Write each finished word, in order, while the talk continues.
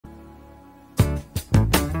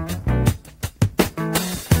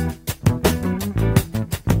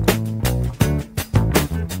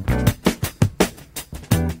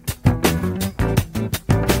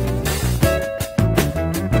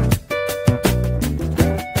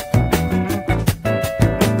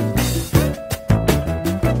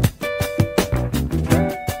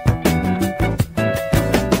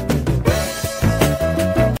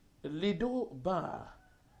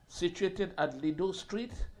situated at Lido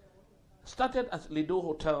Street, started as Lido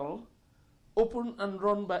Hotel, opened and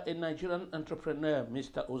run by a Nigerian entrepreneur,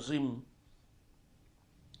 Mr. Ozim.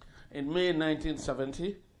 In May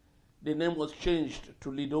 1970, the name was changed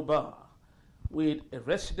to Lido Bar with a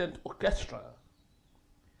resident orchestra.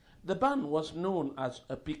 The band was known as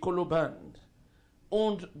a piccolo band,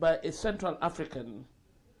 owned by a Central African,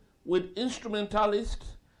 with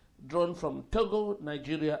instrumentalists drawn from Togo,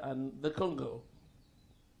 Nigeria, and the Congo.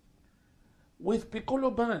 With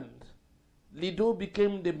piccolo band, Lido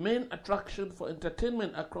became the main attraction for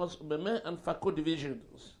entertainment across Meme and Fako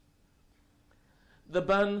divisions. The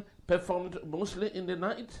band performed mostly in the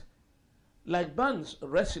night, like bands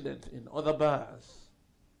resident in other bars.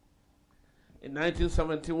 In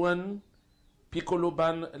 1971, piccolo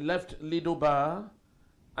band left Lido Bar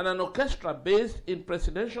and an orchestra based in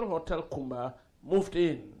Presidential Hotel Kumba moved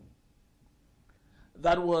in.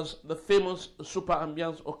 That was the famous Super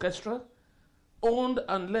Ambiance Orchestra, owned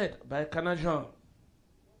and led by Kanajan.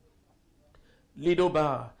 Lido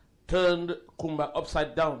Bar turned Kumba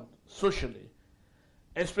upside down socially,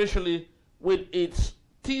 especially with its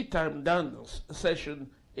tea time dance session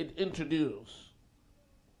it introduced.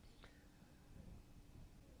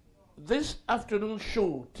 This afternoon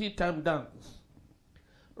show, Tea Time Dance,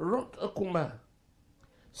 rocked a Kumba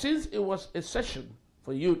since it was a session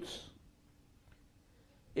for youths.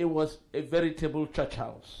 It was a veritable church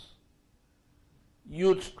house.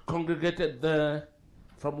 Youths congregated there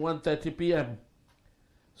from 1:30 p.m.,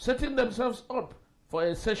 setting themselves up for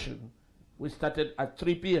a session which started at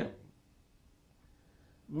 3 p.m.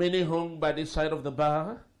 Many hung by the side of the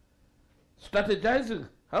bar, strategizing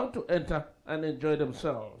how to enter and enjoy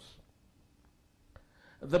themselves.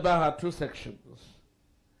 The bar had two sections.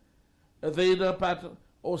 The inner part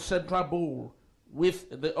or central bowl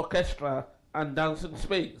with the orchestra and dancing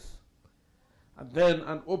space, and then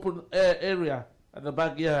an open air area at the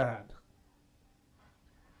backyard.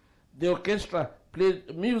 The orchestra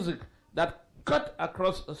played music that cut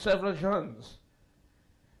across several genres.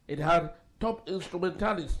 It had top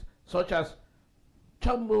instrumentalists such as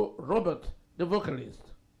Chambo Robert, the vocalist,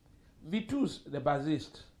 Vitus, the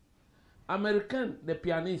bassist, American, the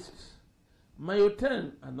pianist,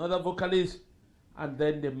 Mayoten, another vocalist, and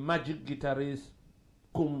then the magic guitarist,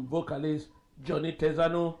 vocalist Johnny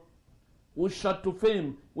Tezano, who shot to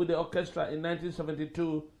fame with the orchestra in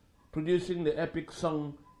 1972, producing the epic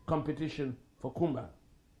song competition for Kumba.